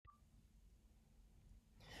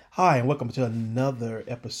Hi, and welcome to another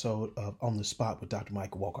episode of On the Spot with Dr.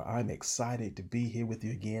 Mike Walker. I'm excited to be here with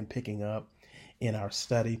you again, picking up in our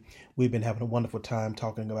study. We've been having a wonderful time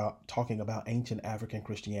talking about ancient African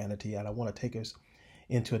Christianity, and I want to take us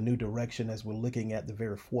into a new direction as we're looking at the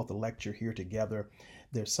very fourth lecture here together.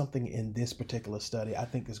 There's something in this particular study I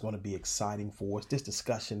think is going to be exciting for us. This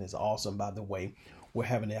discussion is awesome, by the way. We're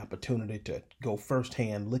having the opportunity to go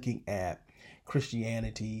firsthand looking at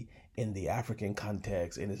Christianity in the African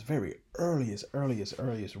context in its very earliest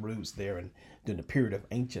roots there and during the period of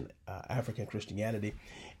ancient African Christianity.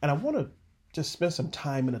 And I want to just spend some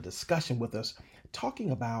time in a discussion with us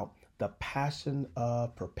talking about the passion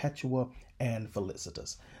of Perpetua and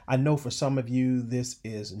Felicitas. I know for some of you, this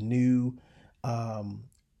is new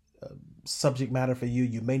subject matter for you.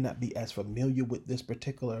 You may not be as familiar with this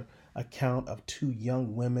particular account of two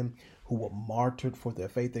young women who were martyred for their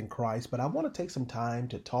faith in Christ. But I want to take some time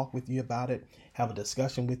to talk with you about it, have a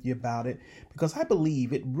discussion with you about it, because I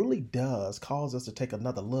believe it really does cause us to take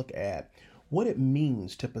another look at what it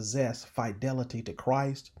means to possess fidelity to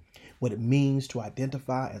Christ, what it means to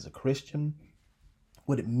identify as a Christian,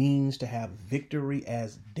 what it means to have victory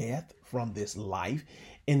as death from this life,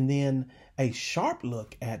 and then a sharp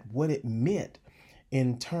look at what it meant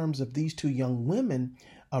in terms of these two young women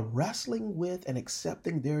wrestling with and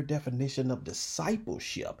accepting their definition of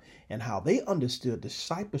discipleship and how they understood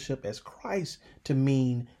discipleship as Christ to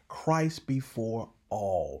mean Christ before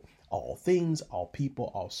all things, all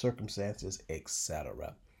people, all circumstances,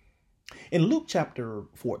 etc. In Luke chapter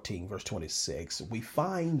 14, verse 26, we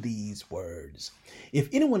find these words. If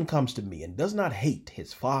anyone comes to me and does not hate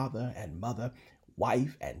his father and mother,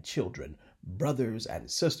 wife and children, brothers and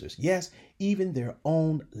sisters, yes, even their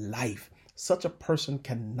own life, such a person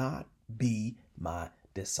cannot be my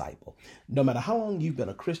disciple. No matter how long you've been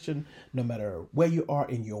a Christian, no matter where you are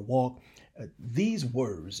in your walk, these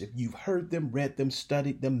words, if you've heard them, read them,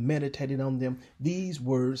 studied them, meditated on them, these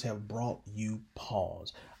words have brought you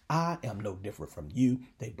pause. I am no different from you.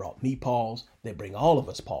 They brought me pause. They bring all of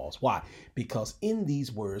us pause. Why? Because in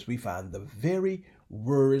these words, we find the very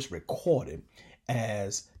words recorded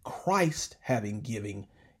as Christ having given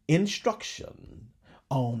instruction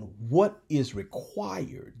on what is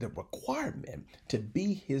required, the requirement to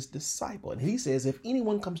be his disciple. And he says, if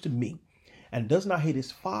anyone comes to me and does not hate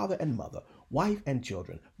his father and mother, wife and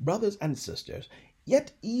children, brothers and sisters,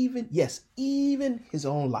 yet even his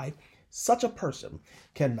own life, such a person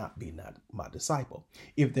cannot be not my disciple.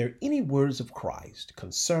 If there are any words of Christ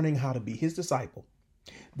concerning how to be his disciple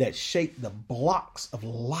that shake the blocks of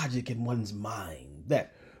logic in one's mind,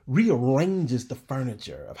 that rearranges the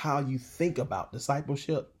furniture of how you think about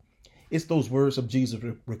discipleship, it's those words of Jesus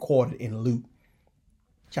recorded in Luke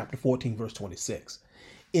chapter 14, verse 26.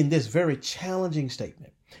 In this very challenging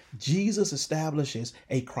statement, Jesus establishes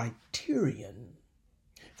a criterion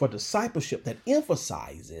for discipleship that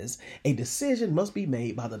emphasizes a decision must be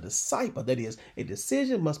made by the disciple. That is, a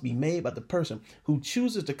decision must be made by the person who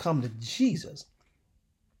chooses to come to Jesus.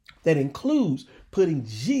 That includes putting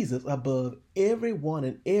Jesus above everyone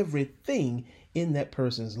and everything in that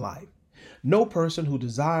person's life. No person who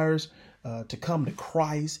desires to come to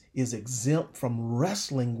Christ is exempt from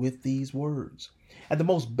wrestling with these words. At the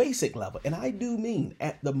most basic level, and I do mean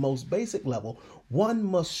at the most basic level, one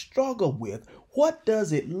must struggle with what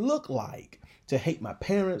does it look like to hate my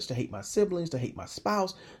parents, to hate my siblings, to hate my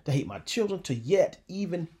spouse, to hate my children, to yet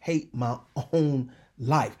even hate my own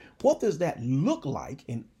life. What does that look like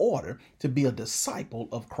in order to be a disciple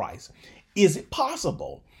of Christ? Is it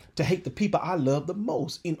possible to hate the people I love the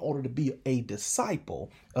most in order to be a disciple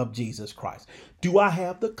of Jesus Christ? Do I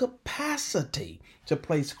have the capacity to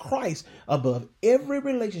place Christ above every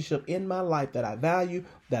relationship in my life that I value,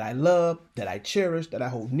 that I love, that I cherish, that I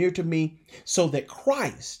hold near to me, so that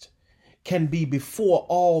Christ can be before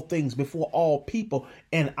all things, before all people,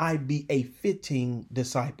 and I be a fitting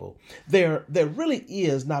disciple? There really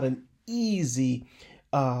is not an easy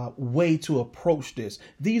way to approach this.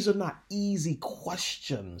 These are not easy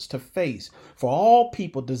questions to face, for all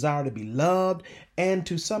people desire to be loved and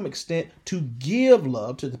to some extent to give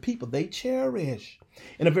love to the people they cherish.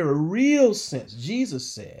 In a very real sense, Jesus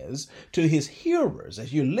says to his hearers,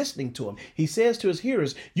 as you're listening to him, he says to his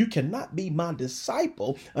hearers, you cannot be my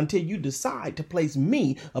disciple until you decide to place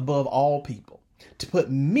me above all people, to put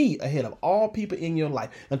me ahead of all people in your life.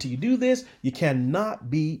 Until you do this, you cannot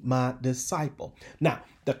be my disciple. Now,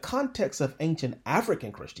 the context of ancient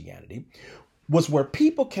African Christianity was where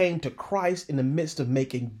people came to Christ in the midst of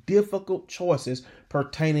making difficult choices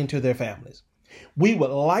pertaining to their families. We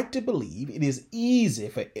would like to believe it is easy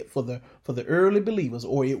for the early believers,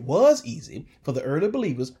 or it was easy for the early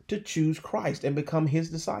believers to choose Christ and become his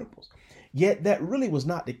disciples. Yet that really was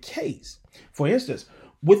not the case. For instance,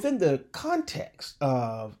 within the context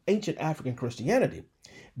of ancient African Christianity,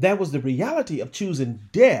 that was the reality of choosing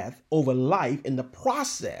death over life in the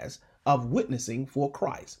process of witnessing for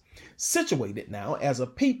Christ. Situated now as a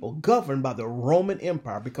people governed by the Roman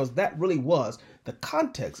Empire, because that really was the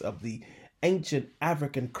context of the ancient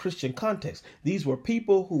African Christian context. These were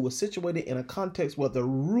people who were situated in a context where the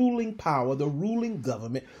ruling power, the ruling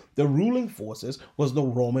government, the ruling forces was the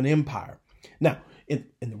Roman Empire. Now, in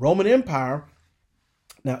the Roman Empire,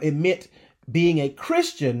 now it meant being a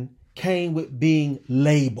Christian came with being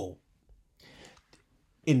labeled.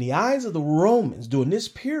 In the eyes of the Romans during this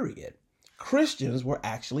period, Christians were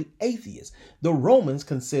actually atheists. The Romans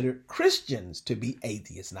considered Christians to be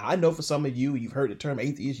atheists. Now, I know for some of you, you've heard the term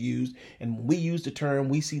atheist used, and when we use the term,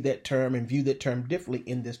 we see that term and view that term differently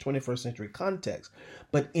in this 21st century context.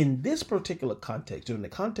 But in this particular context, during the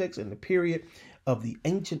context and the period of the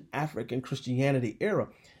ancient African Christianity era,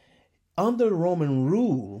 under Roman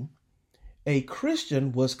rule, a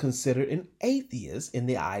Christian was considered an atheist in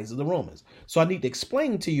the eyes of the Romans. So I need to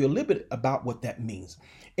explain to you a little bit about what that means.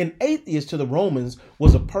 An atheist to the Romans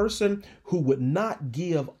was a person who would not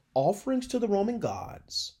give offerings to the Roman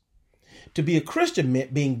gods. To be a Christian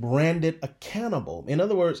meant being branded a cannibal. In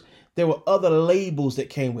other words, there were other labels that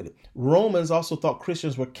came with it. Romans also thought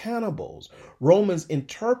Christians were cannibals. Romans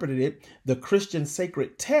interpreted it, the Christian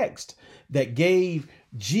sacred text that gave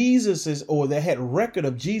Jesus's, or that had record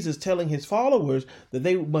of Jesus telling his followers that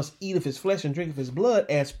they must eat of his flesh and drink of his blood,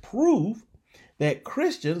 as proof that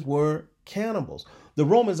Christians were cannibals. The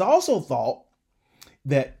Romans also thought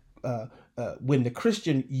that when the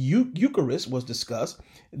Christian Eucharist was discussed,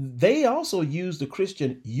 they also used the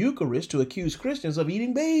Christian Eucharist to accuse Christians of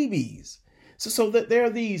eating babies. So that there are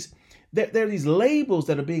these labels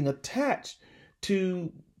that are being attached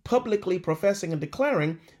to publicly professing and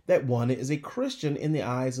declaring that one is a Christian in the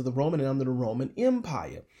eyes of the Roman and under the Roman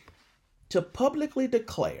Empire. To publicly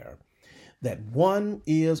declare that one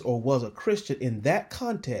is or was a Christian in that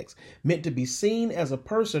context meant to be seen as a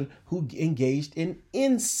person who engaged in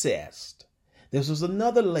incest. This was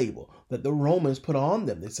another label that the Romans put on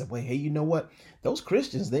them. They said, well, hey, you know what? Those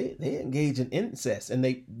Christians, they engage in incest. And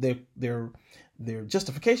their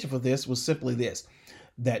justification for this was simply this,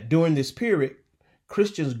 that during this period,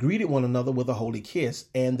 Christians greeted one another with a holy kiss,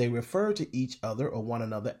 and they referred to each other or one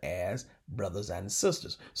another as brothers and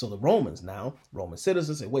sisters. So the Romans now, Roman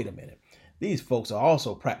citizens, say, wait a minute, these folks are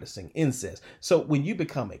also practicing incest. So when you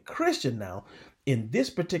become a Christian now, in this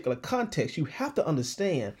particular context, you have to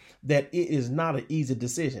understand that it is not an easy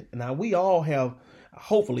decision. Now, we all have,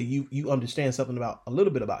 hopefully you understand something about a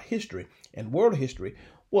little bit about history and world history.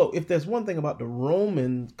 Well, if there's one thing about the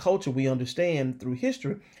Roman culture we understand through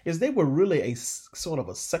history, is they were really a sort of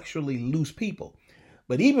a sexually loose people.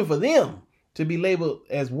 But even for them to be labeled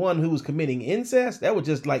as one who was committing incest, that was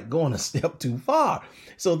just like going a step too far.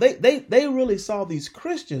 So they really saw these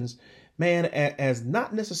Christians, man, as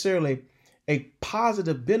not necessarily a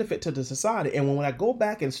positive benefit to the society. And when I go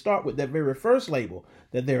back and start with that very first label,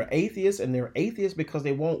 that they're atheists, and they're atheists because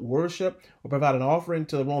they won't worship or provide an offering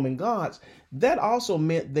to the Roman gods, that also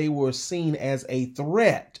meant they were seen as a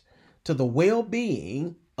threat to the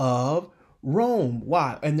well-being of Rome.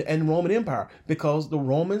 Why? And Roman Empire, because the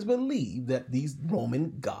Romans believed that these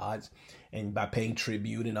Roman gods, and by paying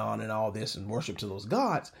tribute and honor and all this and worship to those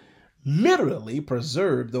gods, literally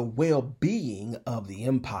preserve the well-being of the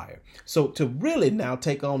empire. So to really now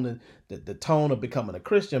take on the tone of becoming a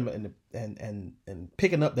Christian and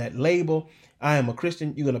picking up that label, I am a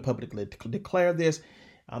Christian, you're going to publicly declare this.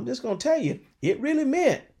 I'm just going to tell you, it really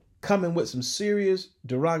meant coming with some serious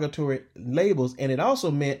derogatory labels, and it also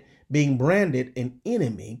meant being branded an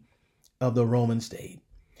enemy of the Roman state.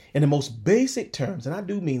 In the most basic terms, and I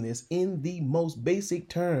do mean this, in the most basic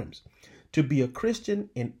terms, to be a Christian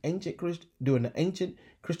during the ancient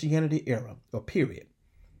Christianity era or period,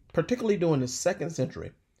 particularly during the 2nd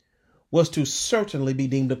century, was to certainly be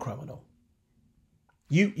deemed a criminal.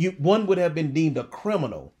 One would have been deemed a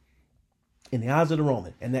criminal in the eyes of the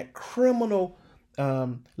Roman, and that criminal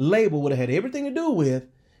label would have had everything to do with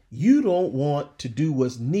you don't want to do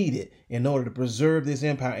what's needed in order to preserve this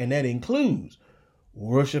empire, and that includes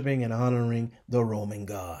worshiping and honoring the Roman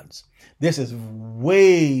gods. This is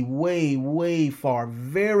way, way, way far,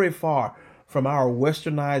 very far from our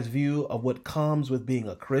westernized view of what comes with being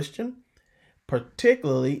a Christian,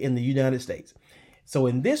 particularly in the United States. So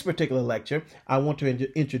in this particular lecture, I want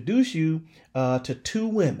to introduce you to two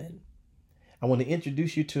women. I want to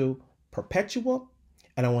introduce you to Perpetua,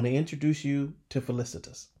 and I want to introduce you to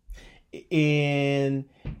Felicitas. And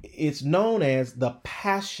it's known as the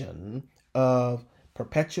Passion of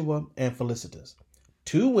Perpetua and Felicitas.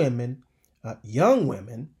 Two women, young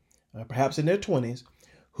women, perhaps in their 20s,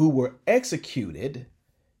 who were executed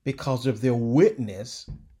because of their witness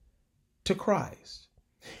to Christ.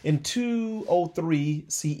 In 203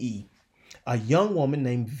 CE, a young woman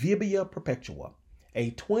named Vibia Perpetua,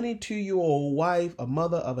 a 22-year-old wife, a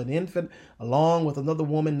mother of an infant, along with another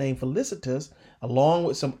woman named Felicitas, along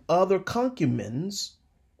with some other concubines,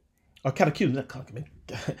 or catechumens, not concubines,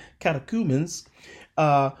 catechumens,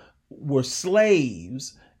 were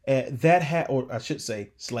slaves that had, or I should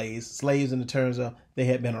say slaves in the terms of they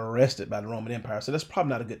had been arrested by the Roman Empire. So that's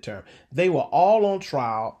probably not a good term. They were all on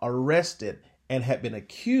trial, arrested, and had been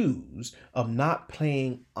accused of not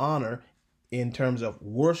paying honor in terms of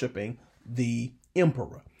worshiping the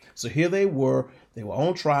emperor. So here they were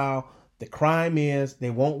on trial. The crime is they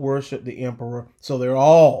won't worship the emperor. So they're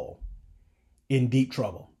all in deep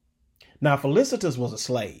trouble. Now, Felicitas was a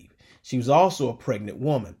slave. She was also a pregnant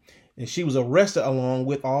woman, and she was arrested along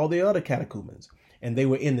with all the other catechumens. And they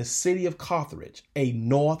were in the city of Carthage, a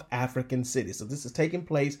North African city. So this is taking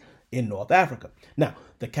place in North Africa. Now,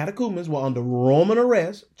 the catechumens were under Roman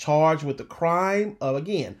arrest, charged with the crime of,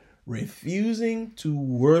 again, refusing to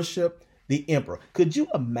worship the emperor. Could you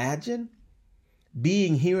imagine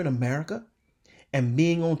being here in America and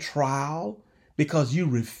being on trial because you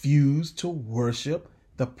refuse to worship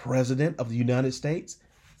the president of the United States?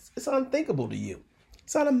 It's unthinkable to you.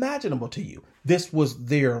 It's unimaginable to you. This was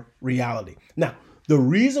their reality. Now, the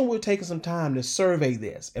reason we're taking some time to survey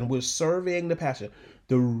this, and we're surveying the Passion,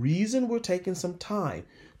 the reason we're taking some time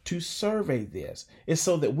to survey this is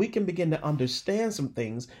so that we can begin to understand some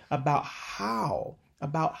things about how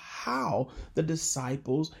the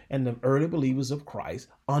disciples and the early believers of Christ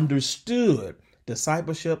understood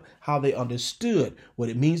discipleship, how they understood what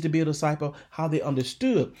it means to be a disciple, how they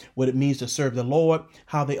understood what it means to serve the Lord,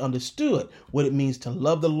 how they understood what it means to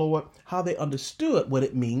love the Lord, how they understood what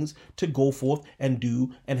it means to go forth and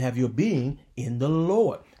do and have your being in the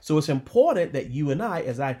Lord. So it's important that you and I,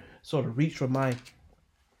 as I sort of reach for my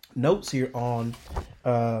notes here on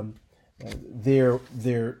their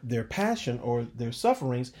passion or their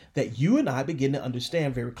sufferings, that you and I begin to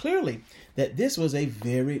understand very clearly that this was a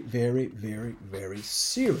very, very, very, very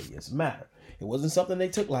serious matter. It wasn't something they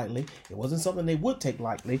took lightly. It wasn't something they would take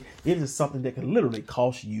lightly. It is something that can literally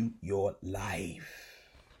cost you your life.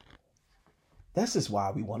 That's just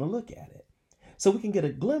why we want to look at it. So we can get a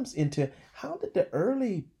glimpse into how did the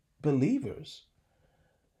early believers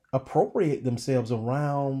appropriate themselves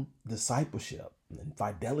around discipleship and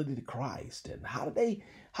fidelity to Christ, and how did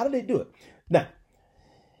they do it? Now,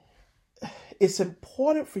 it's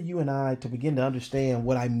important for you and I to begin to understand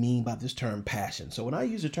what I mean by this term passion. So when I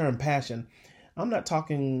use the term passion, I'm not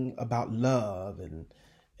talking about love and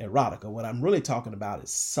erotica. What I'm really talking about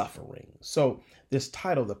is suffering. So this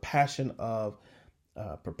title, The Passion of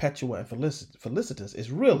Perpetua and Felicitas,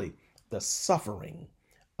 is really the suffering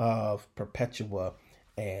of Perpetua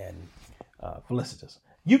and Felicitas.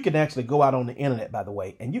 You can actually go out on the internet, by the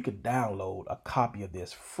way, and you can download a copy of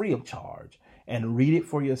this free of charge and read it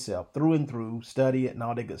for yourself through and through, study it and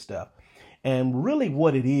all that good stuff. And really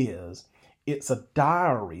what it is, it's a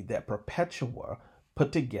diary that Perpetua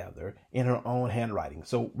put together in her own handwriting.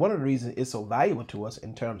 So one of the reasons it's so valuable to us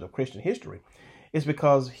in terms of Christian history is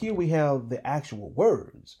because here we have the actual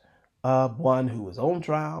words of one who was on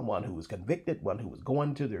trial, one who was convicted, one who was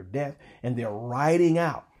going to their death, and they're writing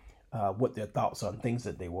out what their thoughts on things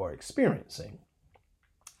that they were experiencing.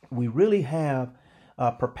 We really have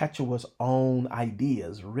Perpetua's own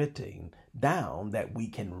ideas written down that we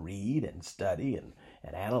can read and study and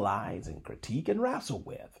analyze and critique and wrestle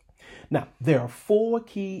with. Now, there are 4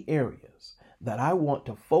 key areas that I want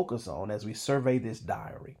to focus on as we survey this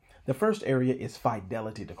diary. The first area is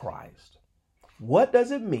fidelity to Christ. What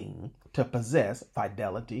does it mean to possess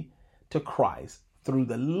fidelity to Christ through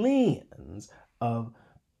the lens of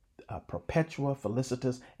Perpetua,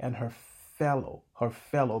 Felicitas, and her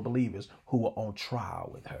fellow believers who were on trial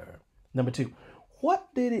with her? Number 2, what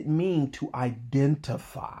did it mean to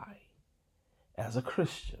identify as a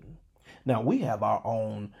Christian? Now, we have our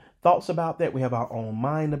own thoughts about that. We have our own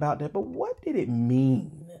mind about that. But what did it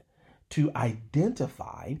mean to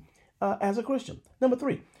identify as a Christian? Number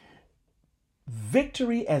 3,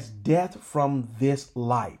 victory as death from this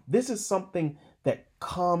life. This is something that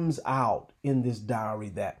comes out in this diary,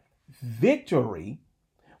 that victory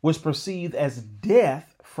was perceived as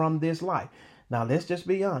death from this life. Now, let's just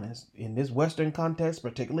be honest. In this Western context,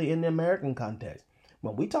 particularly in the American context,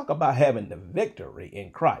 When we talk about having the victory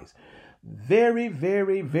in Christ, very,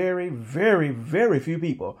 very, very, very, very few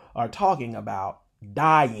people are talking about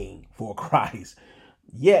dying for Christ.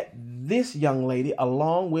 Yet this young lady,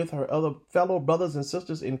 along with her other fellow brothers and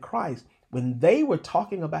sisters in Christ, when they were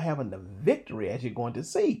talking about having the victory, as you're going to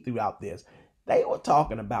see throughout this, they were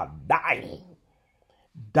talking about dying.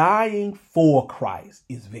 Dying for Christ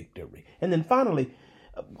is victory. And then finally,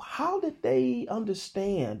 how did they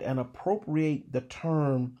understand and appropriate the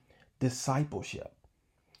term discipleship?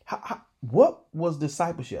 What was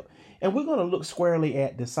discipleship? And we're going to look squarely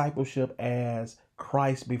at discipleship as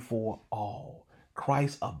Christ before all,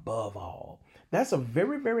 Christ above all. That's a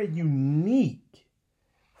very, very unique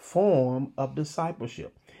form of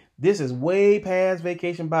discipleship. This is way past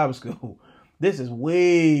Vacation Bible School. This is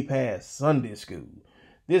way past Sunday school.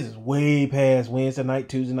 This is way past Wednesday night,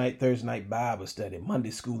 Tuesday night, Thursday night Bible study,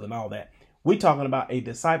 Monday school and all that. We're talking about a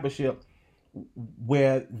discipleship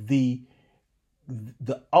where the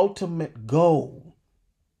ultimate goal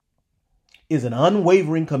is an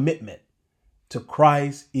unwavering commitment to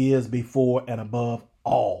Christ is before and above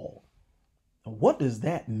all. What does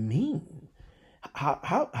that mean?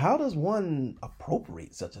 How does one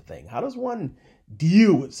appropriate such a thing? How does one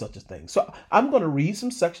deal with such a thing? So I'm going to read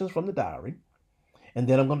some sections from the diary, and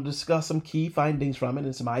then I'm going to discuss some key findings from it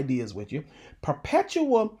and some ideas with you.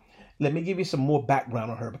 Perpetua, let me give you some more background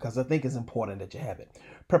on her because I think it's important that you have it.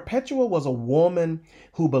 Perpetua was a woman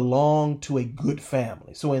who belonged to a good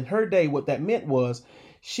family. So in her day, what that meant was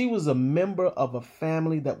she was a member of a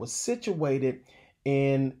family that was situated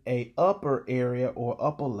in a upper area or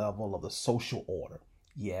upper level of the social order.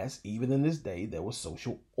 Yes, even in this day, there was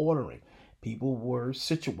social ordering. People were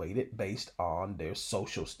situated based on their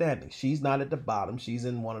social standing. She's not at the bottom. She's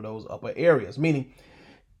in one of those upper areas, meaning,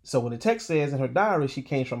 so when the text says in her diary she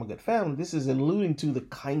came from a good family, this is alluding to the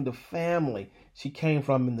kind of family she came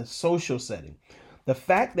from in the social setting. The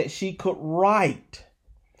fact that she could write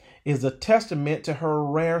is a testament to her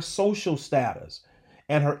rare social status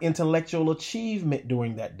and her intellectual achievement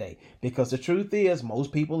during that day. Because the truth is,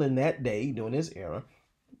 most people in that day, during this era,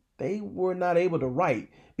 they were not able to write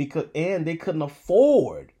and they couldn't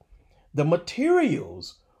afford the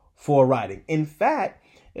materials for writing. In fact,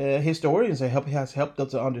 historians have helped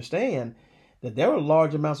us to understand that there were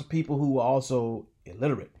large amounts of people who were also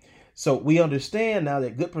illiterate. So we understand now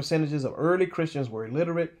that good percentages of early Christians were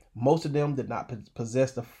illiterate. Most of them did not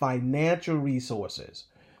possess the financial resources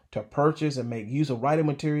to purchase and make use of writing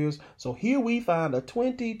materials. So here we find a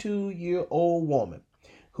 22-year-old woman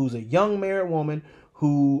who's a young married woman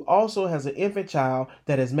who also has an infant child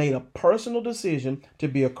that has made a personal decision to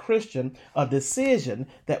be a Christian, a decision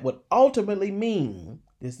that would ultimately mean,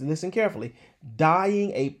 listen carefully,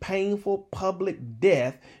 dying a painful public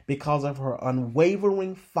death because of her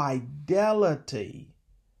unwavering fidelity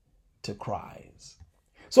to Christ.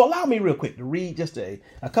 So allow me real quick to read just a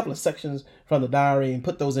couple of sections from the diary and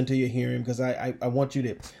put those into your hearing, because I want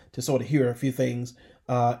you to sort of hear a few things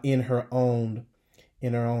in her own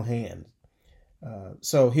hand.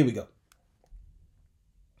 So here we go.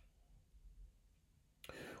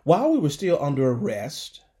 While we were still under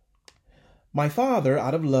arrest, my father,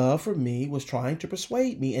 out of love for me, was trying to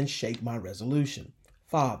persuade me and shake my resolution.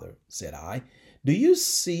 Father, said I, do you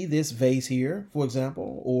see this vase here, for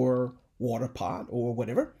example, or water pot or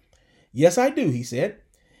whatever? Yes, I do, he said.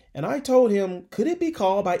 And I told him, could it be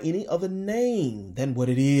called by any other name than what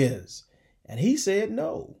it is? And he said,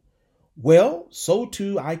 no. Well, so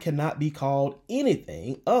too I cannot be called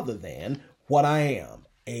anything other than what I am,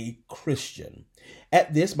 a Christian.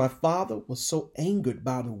 At this, my father was so angered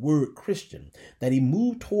by the word Christian that he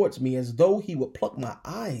moved towards me as though he would pluck my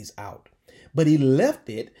eyes out. But he left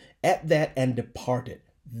it at that and departed,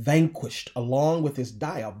 vanquished along with his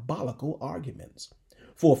diabolical arguments.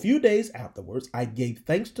 For a few days afterwards, I gave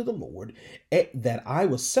thanks to the Lord that I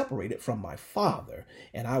was separated from my father,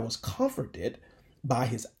 and I was comforted by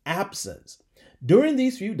his absence. During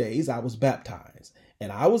these few days, I was baptized,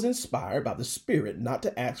 and I was inspired by the Spirit not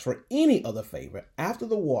to ask for any other favor after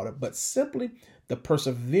the water, but simply the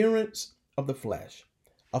perseverance of the flesh.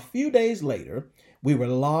 A few days later, we were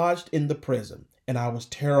lodged in the prison, and I was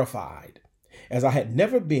terrified, as I had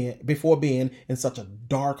never before been in such a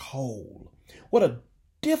dark hole. What a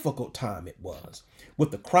difficult time it was.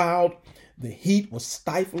 With the crowd, the heat was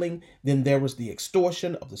stifling. Then there was the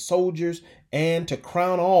extortion of the soldiers. And to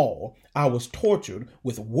crown all, I was tortured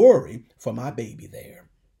with worry for my baby there.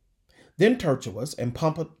 Then Tertullus and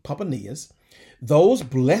Pomponius, those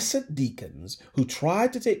blessed deacons who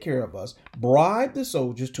tried to take care of us, bribed the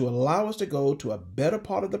soldiers to allow us to go to a better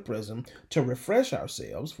part of the prison to refresh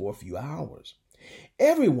ourselves for a few hours.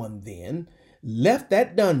 Everyone then left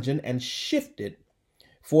that dungeon and shifted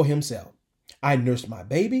for himself. I nursed my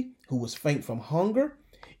baby, who was faint from hunger.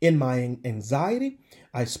 In my anxiety,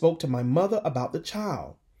 I spoke to my mother about the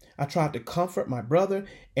child. I tried to comfort my brother,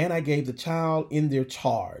 and I gave the child in their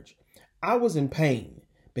charge. I was in pain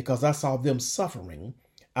because I saw them suffering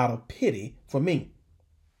out of pity for me.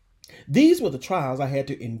 These were the trials I had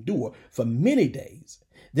to endure for many days.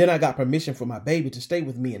 Then I got permission for my baby to stay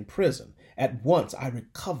with me in prison. At once I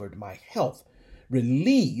recovered my health,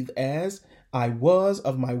 relieved as I was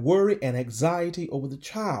of my worry and anxiety over the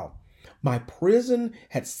child. My prison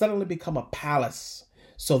had suddenly become a palace,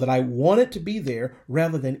 so that I wanted to be there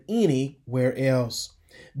rather than anywhere else.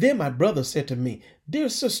 Then my brother said to me, "Dear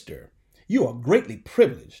sister, you are greatly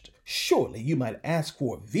privileged. Surely you might ask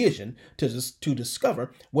for a vision to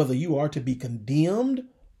discover whether you are to be condemned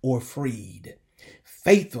or freed."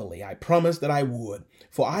 Faithfully, I promised that I would,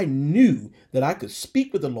 for I knew that I could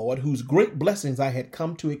speak with the Lord, whose great blessings I had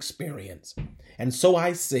come to experience. And so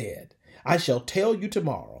I said, "I shall tell you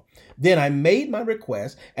tomorrow." Then I made my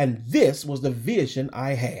request, and this was the vision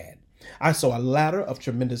I had. I saw a ladder of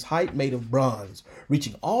tremendous height made of bronze,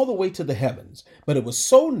 reaching all the way to the heavens, but it was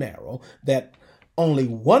so narrow that only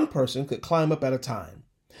one person could climb up at a time.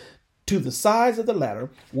 To the sides of the ladder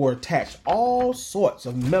were attached all sorts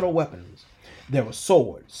of metal weapons. There were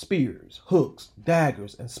swords, spears, hooks,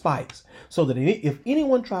 daggers, and spikes, so that if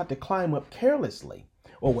anyone tried to climb up carelessly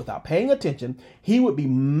or without paying attention, he would be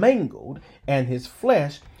mangled and his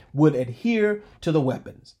flesh would adhere to the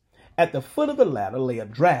weapons. At the foot of the ladder lay a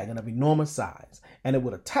dragon of enormous size, and it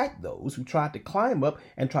would attack those who tried to climb up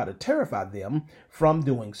and try to terrify them from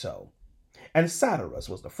doing so. And Satyrus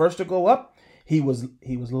was the first to go up. He was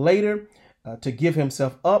later to give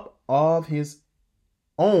himself up of his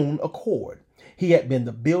own accord. He had been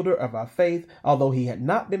the builder of our faith, although he had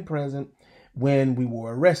not been present when we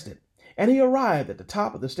were arrested. And he arrived at the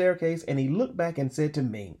top of the staircase, and he looked back and said to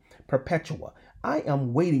me, "Perpetua, I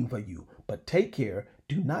am waiting for you, but take care,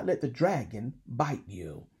 do not let the dragon bite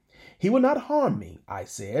you." "He will not harm me," I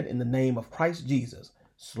said, "in the name of Christ Jesus."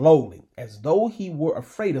 Slowly, as though he were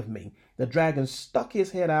afraid of me, the dragon stuck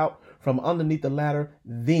his head out from underneath the ladder.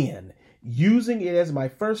 Then, using it as my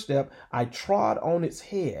first step, I trod on its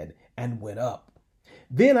head and went up.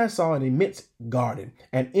 Then I saw an immense garden,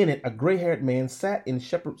 and in it a gray-haired man sat in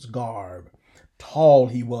shepherd's garb. Tall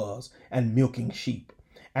he was, and milking sheep.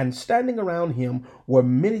 And standing around him were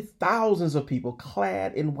many thousands of people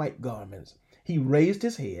clad in white garments. He raised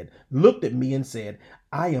his head, looked at me, and said,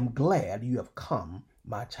 "I am glad you have come,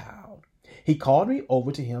 my child." He called me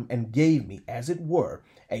over to him and gave me, as it were,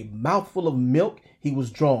 a mouthful of milk he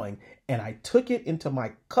was drawing, and I took it into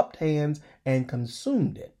my cupped hands and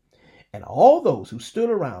consumed it. And all those who stood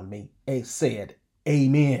around me said,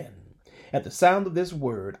 "Amen." At the sound of this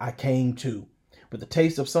word, I came to, with the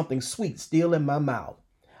taste of something sweet still in my mouth.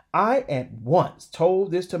 I at once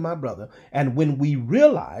told this to my brother, and when we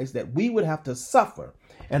realized that we would have to suffer,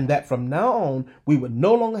 and that from now on we would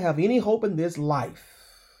no longer have any hope in this life.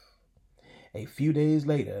 A few days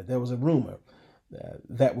later, there was a rumor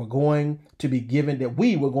that we were going to be given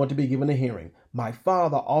a hearing. My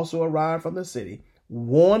father also arrived from the city,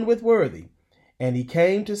 worn with worthy, and he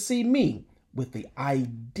came to see me with the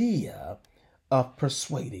idea of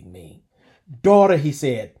persuading me. "Daughter," he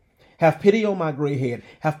said, "have pity on my gray head.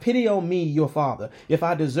 Have pity on me, your father. If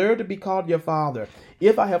I deserve to be called your father,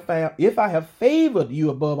 if I have favored you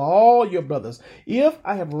above all your brothers, if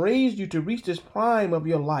I have raised you to reach this prime of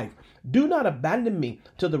your life, do not abandon me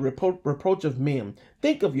to the reproach of men.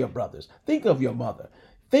 Think of your brothers. Think of your mother.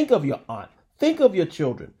 Think of your aunt. Think of your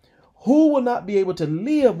children. Who will not be able to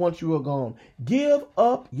live once you are gone? Give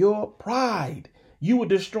up your pride. You will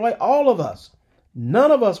destroy all of us. None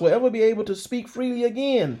of us will ever be able to speak freely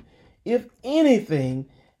again if anything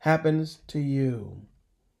happens to you."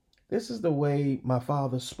 This is the way my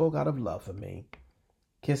father spoke out of love for me,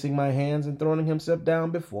 kissing my hands and throwing himself down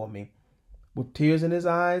before me. With tears in his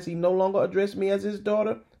eyes, he no longer addressed me as his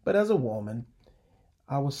daughter, but as a woman.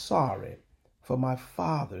 I was sorry for my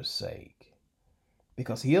father's sake,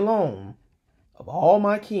 because he alone, of all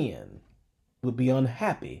my kin, would be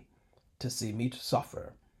unhappy to see me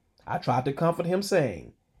suffer. I tried to comfort him,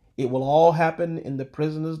 saying, "It will all happen in the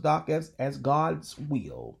prisoner's dock as God's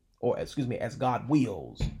will, as God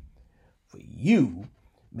wills. For you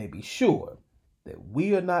may be sure that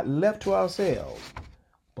we are not left to ourselves,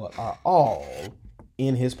 but are all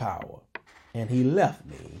in his power." And he left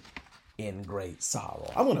me in great sorrow.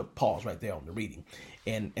 I'm going to pause right there on the reading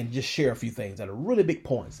and just share a few things that are really big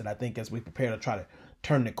points that I think, as we prepare to try to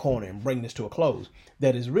turn the corner and bring this to a close,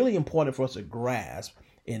 that is really important for us to grasp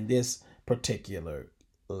in this particular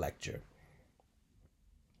lecture.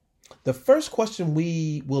 The first question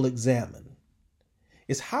we will examine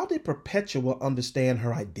is, how did Perpetua understand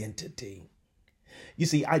her identity? You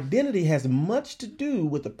see, identity has much to do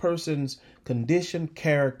with a person's condition,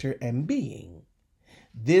 character, and being.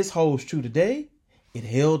 This holds true today. It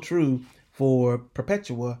held true for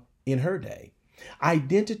Perpetua in her day.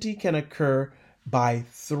 Identity can occur by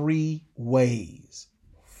three ways: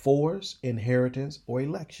 force, inheritance, or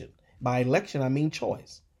election. By election, I mean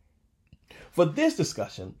choice. For this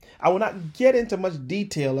discussion, I will not get into much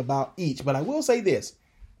detail about each, but I will say this.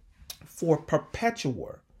 For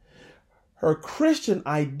Perpetua, her Christian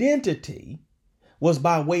identity was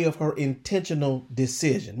by way of her intentional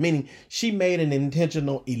decision, meaning she made an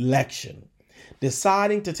intentional election.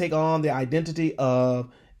 Deciding to take on the identity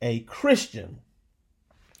of a Christian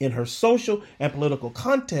in her social and political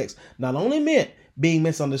context not only meant being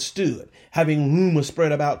misunderstood, having rumors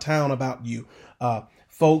spread about town about you,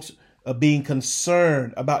 folks being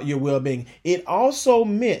concerned about your well-being. It also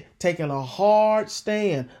meant taking a hard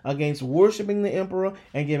stand against worshiping the emperor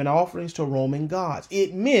and giving offerings to Roman gods.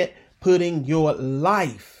 It meant putting your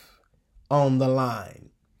life on the line.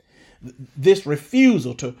 This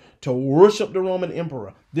refusal to worship the Roman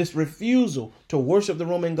emperor, this refusal to worship the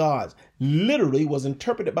Roman gods, literally was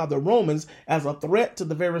interpreted by the Romans as a threat to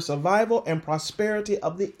the very survival and prosperity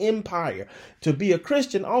of the empire. To be a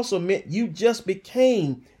Christian also meant you just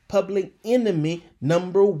became public enemy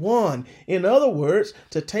number one. In other words,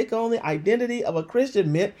 to take on the identity of a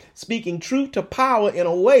Christian meant speaking truth to power in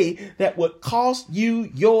a way that would cost you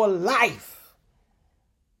your life.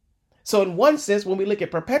 So in one sense, when we look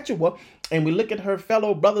at Perpetua and we look at her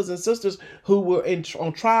fellow brothers and sisters who were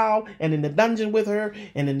on trial and in the dungeon with her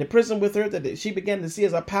and in the prison with her that she began to see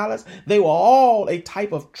as a palace, they were all a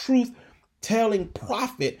type of truth-telling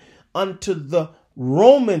prophet unto the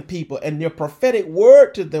Roman people. And their prophetic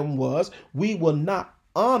word to them was, we will not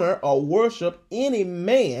honor or worship any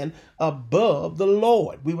man above the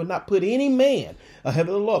Lord. We will not put any man ahead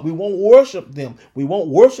of the Lord. We won't worship them. We won't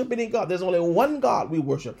worship any God. There's only one God we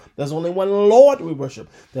worship. There's only one Lord we worship.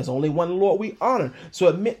 There's only one Lord we honor. So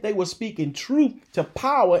it meant they were speaking truth to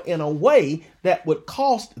power in a way that would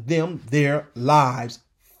cost them their lives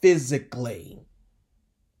physically.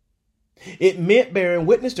 It meant bearing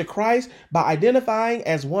witness to Christ by identifying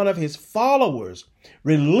as one of his followers,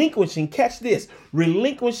 relinquishing, catch this,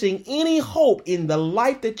 relinquishing any hope in the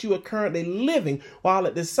life that you are currently living, while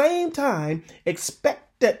at the same time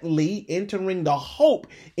expectantly entering the hope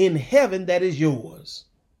in heaven that is yours.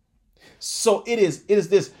 So it is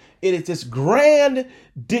this grand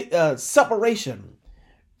separation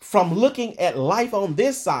from looking at life on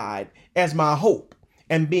this side as my hope,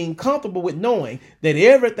 and being comfortable with knowing that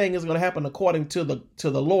everything is going to happen according to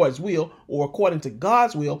the Lord's will or according to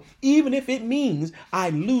God's will, even if it means I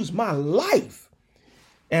lose my life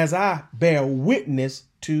as I bear witness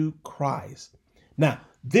to Christ. Now,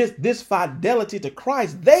 this fidelity to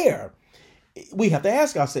Christ there, we have to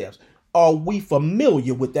ask ourselves, are we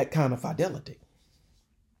familiar with that kind of fidelity?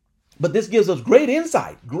 But this gives us great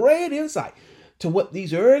insight to what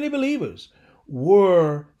these early believers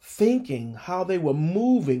were thinking, how they were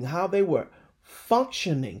moving, how they were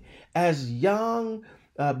functioning as young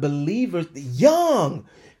believers. Young.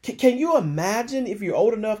 Can you imagine, if you're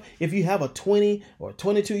old enough, if you have a 20 or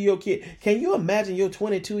 22-year-old kid, can you imagine your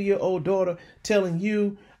 22-year-old daughter telling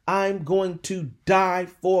you, I'm going to die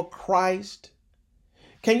for Christ?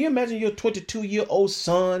 Can you imagine your 22-year-old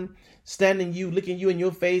son standing you, looking you in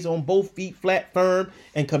your face on both feet, flat, firm,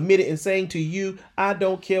 and committed, and saying to you, I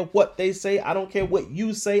don't care what they say. I don't care what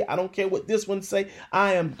you say. I don't care what this one say.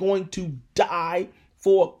 I am going to die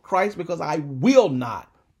for Christ because I will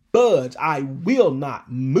not budge. I will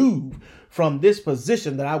not move from this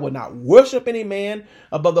position that I will not worship any man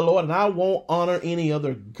above the Lord, and I won't honor any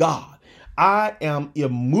other God. I am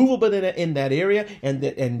immovable in that area,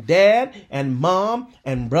 and dad and mom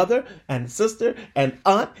and brother and sister and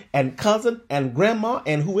aunt and cousin and grandma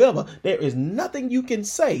and whoever, there is nothing you can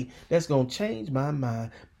say that's going to change my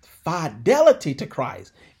mind. Fidelity to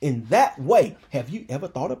Christ in that way. Have you ever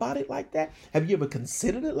thought about it like that? Have you ever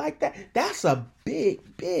considered it like that? That's a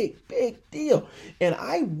big, big, big deal. And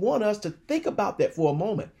I want us to think about that for a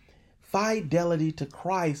moment. Fidelity to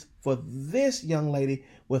Christ for this young lady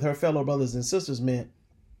with her fellow brothers and sisters meant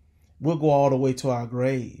we'll go all the way to our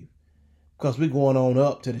grave because we're going on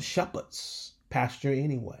up to the shepherd's pasture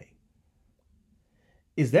anyway.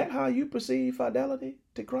 Is that how you perceive fidelity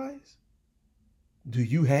to Christ? Do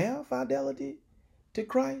you have fidelity to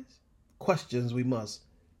Christ? Questions we must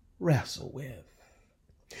wrestle with.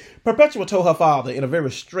 Perpetua told her father in a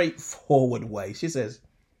very straightforward way. She says,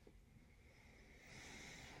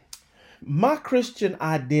 My Christian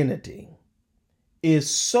identity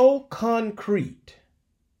is so concrete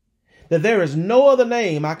that there is no other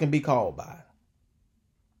name I can be called by.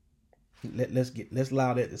 Let's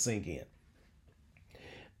allow that to sink in.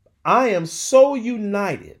 I am so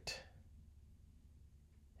united.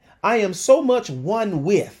 I am so much one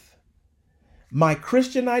with my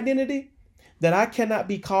Christian identity that I cannot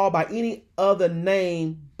be called by any other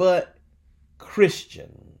name but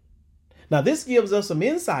Christian. Now, this gives us some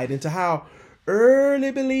insight into how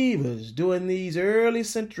early believers during these early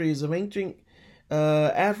centuries of ancient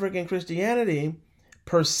African Christianity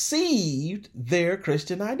perceived their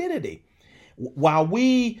Christian identity. While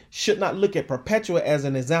we should not look at Perpetua as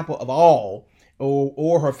an example of all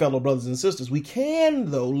or her fellow brothers and sisters, we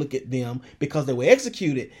can, though, look at them because they were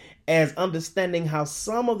executed as understanding how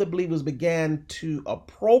some of the believers began to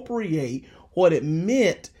appropriate what it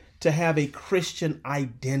meant to have a Christian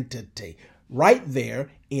identity right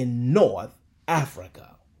there in North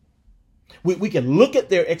Africa. We can look at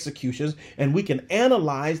their executions and we can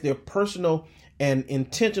analyze their personal and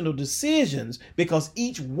intentional decisions because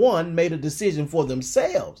each one made a decision for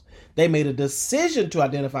themselves. They made a decision to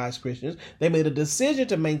identify as Christians. They made a decision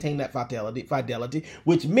to maintain that fidelity,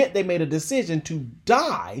 which meant they made a decision to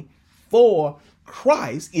die for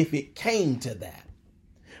Christ if it came to that.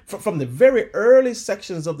 From the very early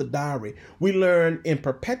sections of the diary, we learn in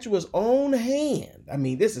Perpetua's own hand, I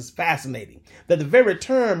mean, this is fascinating, that the very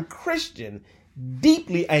term Christian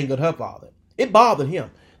deeply angered her father. It bothered him.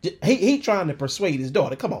 He trying to persuade his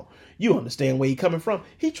daughter. Come on, you understand where he's coming from.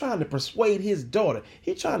 He trying to persuade his daughter.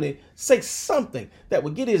 He trying to say something that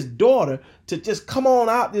would get his daughter to just come on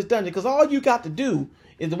out this dungeon. Because all you got to do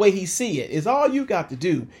is the way he see it. Is all you got to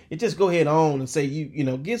do is just go ahead on and say, you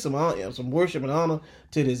know, give some worship and honor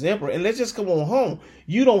to this emperor and let's just come on home.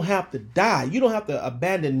 You don't have to die. You don't have to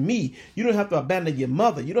abandon me. You don't have to abandon your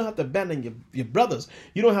mother. You don't have to abandon your brothers.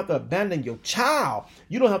 You don't have to abandon your child.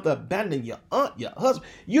 You don't have to abandon your aunt, your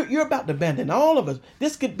husband. You're about to abandon all of us.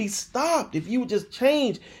 This could be stopped if you would just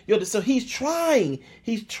change your. So he's trying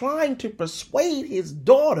to persuade his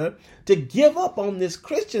daughter to give up on this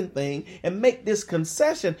Christian thing and make this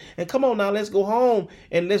concession. And come on now, let's go home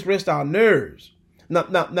and let's rest our nerves.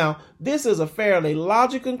 Now, this is a fairly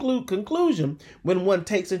logical conclusion when one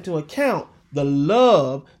takes into account the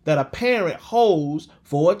love that a parent holds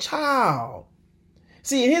for a child.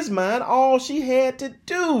 See, in his mind, all she had to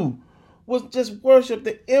do was just worship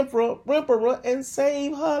the emperor and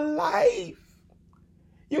save her life.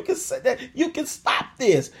 You can say that. You can stop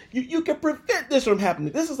this. You can prevent this from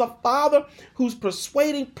happening. This is a father who's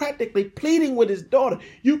persuading, practically pleading with his daughter.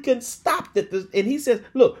 You can stop that. And he says,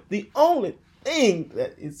 look, the only thing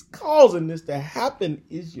that is causing this to happen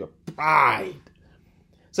is your pride.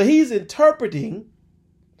 So he's interpreting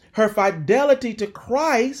her fidelity to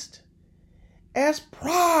Christ as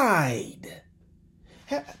pride.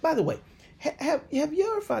 By the way, have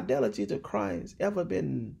your fidelity to Christ ever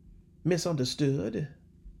been misunderstood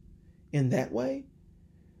in that way?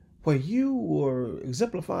 Where you were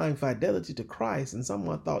exemplifying fidelity to Christ and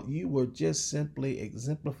someone thought you were just simply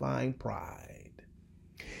exemplifying pride.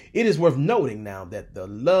 It is worth noting now that the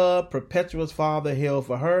love Perpetua's father held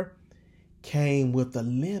for her came with a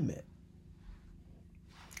limit.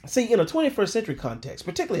 See, in a 21st century context,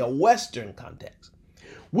 particularly a Western context,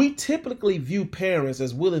 we typically view parents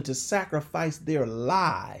as willing to sacrifice their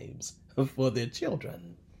lives for their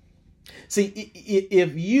children. See,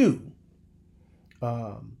 if you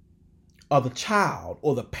are the child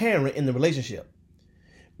or the parent in the relationship,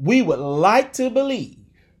 we would like to believe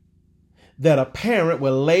that a parent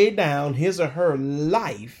will lay down his or her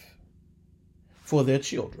life for their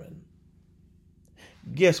children.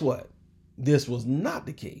 Guess what? This was not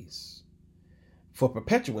the case for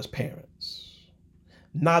Perpetua's parents.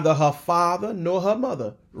 Neither her father nor her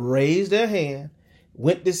mother raised their hand,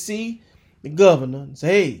 went to see the governor and say,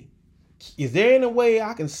 hey, is there any way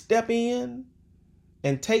I can step in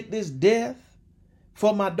and take this death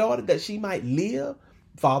for my daughter that she might live?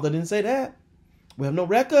 Father didn't say that. We have no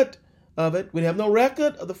record of it. We have no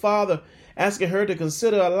record of the father asking her to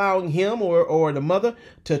consider allowing him or the mother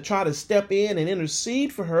to try to step in and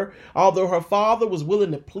intercede for her. Although her father was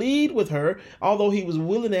willing to plead with her, although he was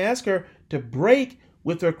willing to ask her to break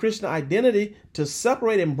with her Christian identity, to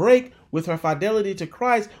separate and break with her fidelity to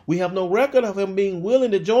Christ, we have no record of him being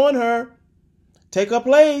willing to join her, take her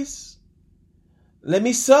place. Let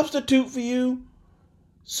me substitute for you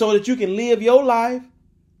so that you can live your life.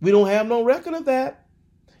 We don't have no record of that.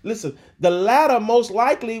 Listen, the latter most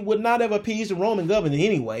likely would not have appeased the Roman governor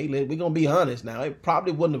anyway. We're going to be honest now. It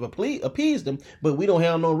probably wouldn't have appeased them, but we don't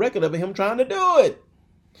have no record of him trying to do it.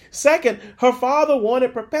 Second, her father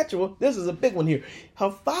wanted Perpetua. This is a big one here.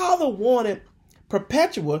 Her father wanted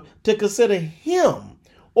Perpetua to consider him,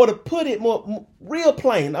 or to put it more real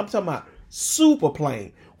plain. I'm talking about super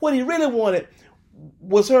plain. What he really wanted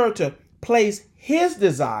was her to place his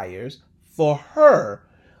desires for her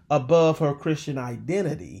above her Christian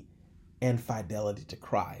identity and fidelity to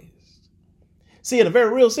Christ. See, in a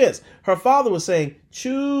very real sense, her father was saying,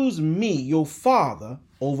 choose me, your father,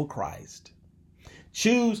 over Christ.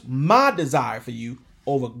 Choose my desire for you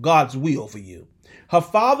over God's will for you. Her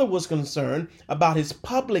father was concerned about his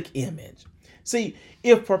public image. See,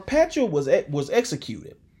 if Perpetua was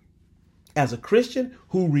executed as a Christian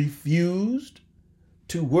who refused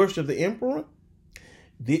to worship the emperor,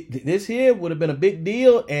 this here would have been a big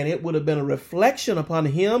deal, and it would have been a reflection upon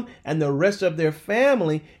him and the rest of their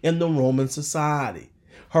family in the Roman society.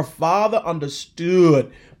 Her father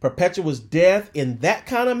understood Perpetua's death in that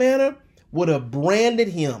kind of manner would have branded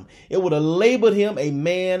him. It would have labeled him a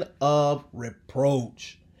man of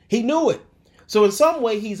reproach. He knew it. So in some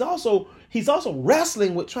way, he's also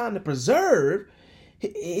wrestling with trying to preserve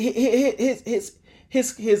his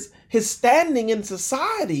standing in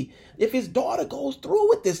society if his daughter goes through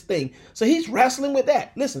with this thing. So he's wrestling with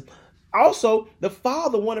that. Listen, also, the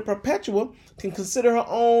father wanted Perpetua to consider her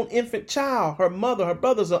own infant child, her mother, her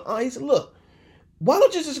brothers, her aunt. He said, look, why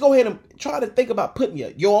don't you just go ahead and try to think about putting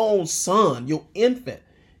your own son, your infant,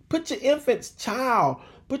 put your infant's child,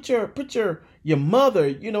 put your mother,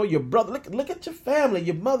 your brother, look at your family,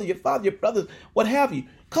 your mother, your father, your brothers, what have you.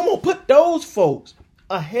 Come on, put those folks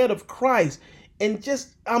ahead of Christ. And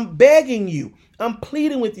I'm begging you, I'm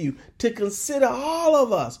pleading with you to consider all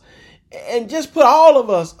of us and just put all of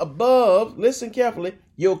us above, listen carefully,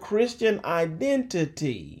 your Christian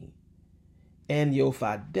identity and your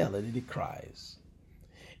fidelity to Christ.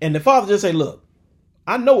 And the father just say, look,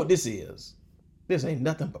 I know what this is. This ain't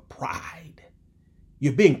nothing but pride.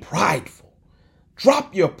 You're being prideful.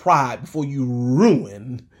 Drop your pride before you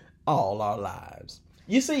ruin all our lives.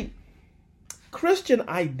 You see, Christian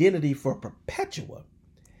identity for Perpetua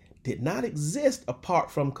did not exist apart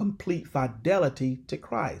from complete fidelity to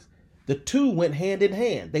Christ. The two went hand in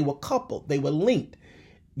hand. They were coupled. They were linked.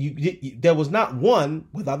 There was not one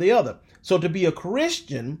without the other. So to be a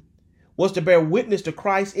Christian was to bear witness to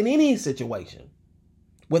Christ in any situation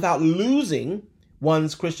without losing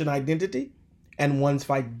one's Christian identity and one's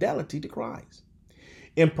fidelity to Christ.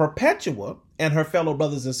 In Perpetua and her fellow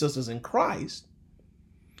brothers and sisters in Christ,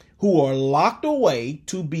 who are locked away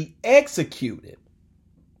to be executed,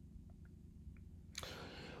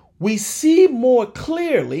 we see more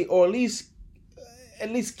clearly, or at least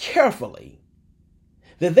carefully,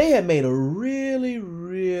 that they had made a really,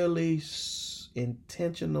 really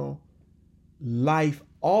intentional,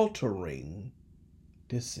 life-altering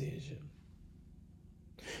decision.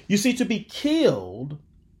 You see, to be killed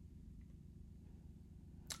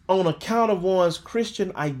on account of one's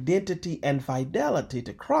Christian identity and fidelity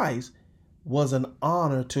to Christ was an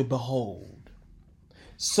honor to behold.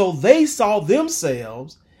 So they saw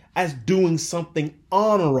themselves as doing something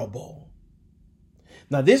honorable.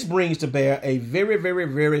 Now, this brings to bear a very, very,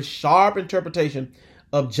 very sharp interpretation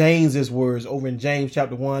of James's words over in James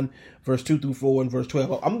chapter 1, verse 2 through 4 and verse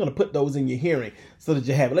 12. I'm going to put those in your hearing so that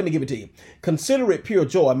you have it. Let me give it to you. Consider it pure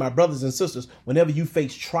joy, my brothers and sisters, whenever you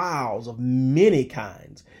face trials of many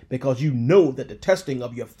kinds, because you know that the testing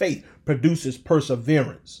of your faith produces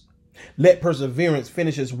perseverance. Let perseverance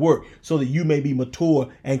finish its work so that you may be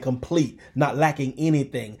mature and complete, not lacking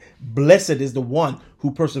anything. Blessed is the one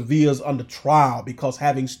who perseveres under trial, because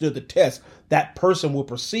having stood the test, that person will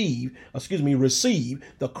receive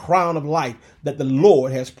the crown of life that the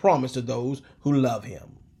Lord has promised to those who love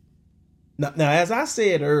him. Now, as I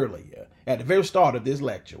said earlier, at the very start of this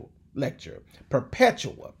lecture,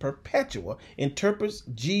 Perpetua interprets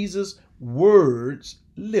Jesus' words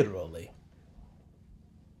literally.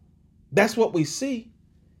 That's what we see.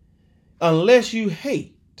 Unless you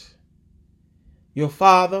hate your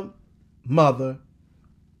father, mother,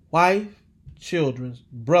 wife, children,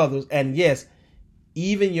 brothers, and yes,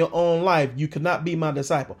 even your own life, you cannot be my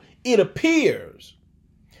disciple. It appears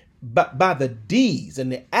by the deeds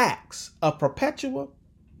and the acts of Perpetua,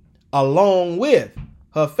 along with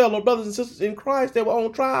her fellow brothers and sisters in Christ that were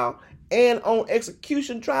on trial and on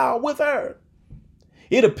execution trial with her.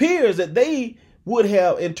 It appears that they would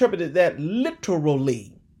have interpreted that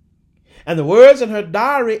literally. And the words in her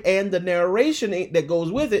diary and the narration that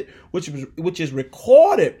goes with it, which is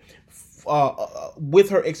recorded with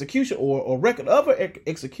her execution or record of her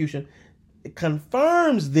execution, it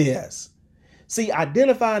confirms this. See,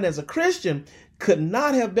 identifying as a Christian could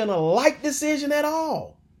not have been a light decision at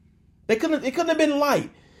all. It couldn't have been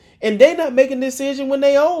light. And they're not making a decision when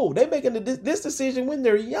they're old. They're making this decision when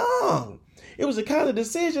they're young. It was the kind of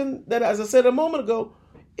decision that, as I said a moment ago,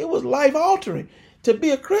 it was life altering. To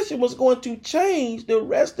be a Christian was going to change the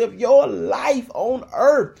rest of your life on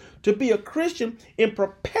earth. To be a Christian in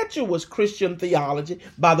Perpetua's Christian theology.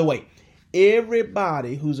 By the way,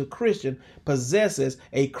 everybody who's a Christian possesses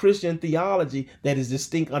a Christian theology that is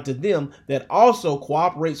distinct unto them, that also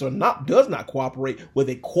cooperates or does not cooperate with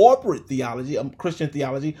a corporate theology, Christian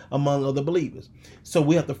theology among other believers. So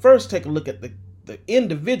we have to first take a look at the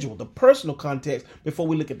individual, the personal context, before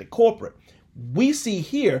we look at the corporate. We see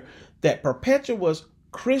here that Perpetua's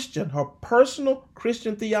Christian, her personal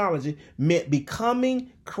Christian theology meant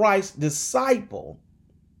becoming Christ's disciple.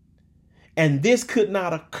 And this could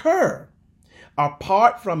not occur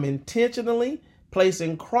apart from intentionally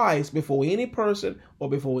placing Christ before any person or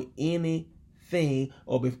before anything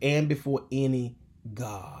and before any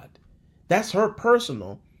God. That's her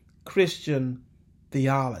personal Christian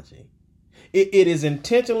theology. It is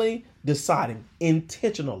intentionally deciding,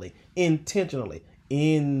 intentionally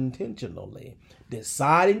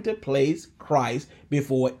deciding to place Christ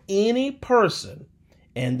before any person,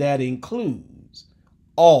 and that includes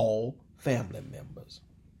all family members.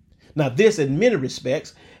 Now, this in many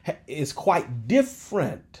respects is quite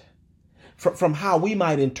different from how we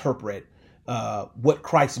might interpret what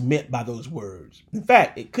Christ meant by those words. In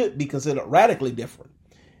fact, it could be considered radically different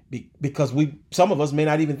because some of us may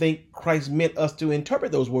not even think Christ meant us to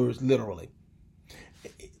interpret those words literally.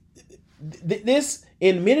 This,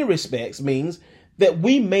 in many respects, means that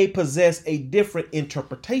we may possess a different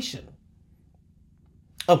interpretation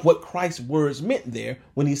of what Christ's words meant there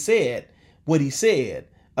when he said what he said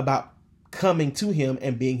about coming to him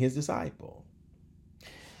and being his disciple.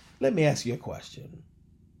 Let me ask you a question.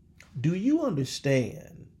 Do you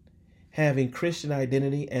understand having Christian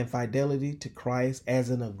identity and fidelity to Christ as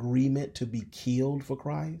an agreement to be killed for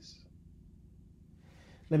Christ?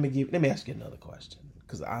 Let me ask you another question,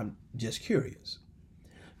 because I'm just curious.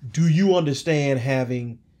 Do you understand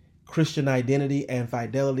having Christian identity and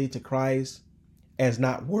fidelity to Christ as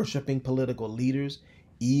not worshiping political leaders,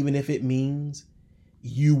 even if it means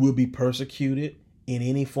you will be persecuted in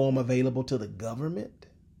any form available to the government?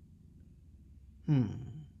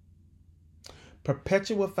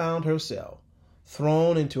 Perpetua found herself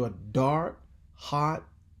thrown into a dark, hot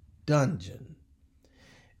dungeon.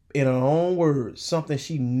 In her own words, something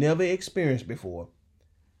she never experienced before,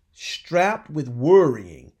 strapped with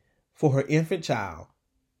worrying for her infant child,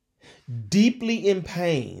 deeply in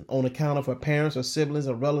pain on account of her parents or siblings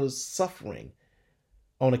or relatives suffering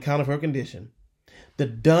on account of her condition. The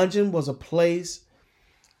dungeon was a place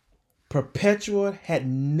Perpetua had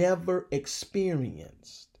never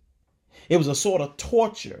experienced. It was a sort of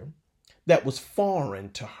torture that was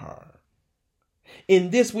foreign to her. In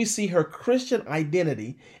this, we see her Christian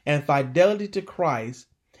identity and fidelity to Christ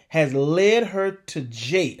has led her to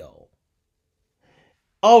jail,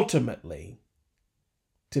 ultimately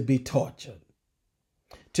to be tortured.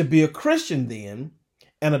 To be a Christian then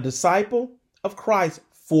and a disciple of Christ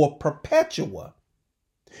for Perpetua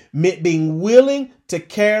meant being willing to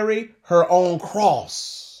carry her own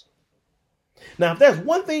cross. Now, if there's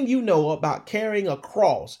one thing you know about carrying a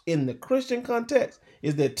cross in the Christian context,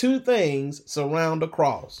 is that two things surround the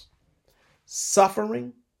cross: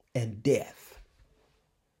 suffering and death.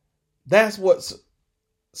 That's what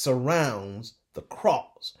surrounds the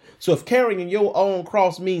cross. So if carrying your own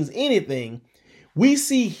cross means anything, we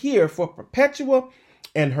see here for Perpetua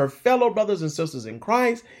and her fellow brothers and sisters in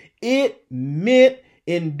Christ, it meant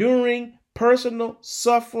enduring personal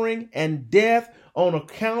suffering and death on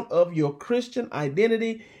account of your Christian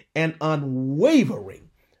identity and unwavering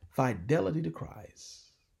fidelity to Christ.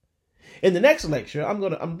 In the next lecture,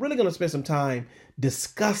 I'm really going to spend some time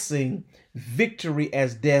discussing victory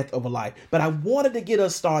as death over life. But I wanted to get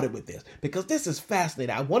us started with this because this is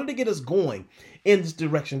fascinating. I wanted to get us going in this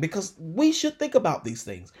direction because we should think about these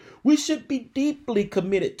things. We should be deeply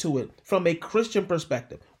committed to it from a Christian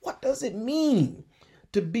perspective. What does it mean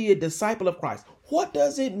to be a disciple of Christ? What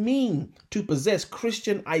does it mean to possess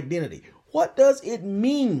Christian identity? What does it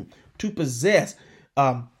mean to possess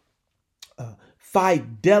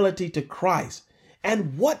fidelity to Christ?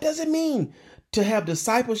 And what does it mean to have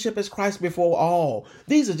discipleship as Christ before all?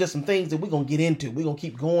 These are just some things that we're going to get into. We're going to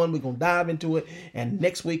keep going. We're going to dive into it. And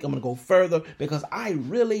next week, I'm going to go further because I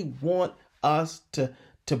really want us to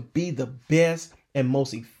be the best and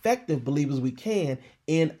most effective believers we can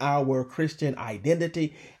in our Christian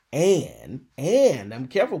identity and I'm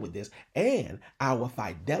careful with this, and our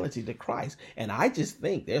fidelity to Christ. And I just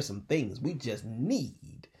think there's some things we just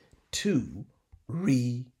need to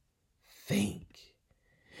revisit. think.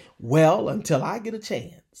 Well, until I get a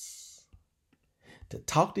chance to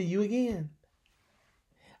talk to you again,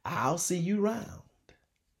 I'll see you round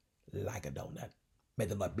like a donut. May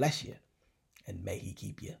the Lord bless you, and may he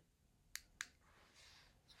keep you.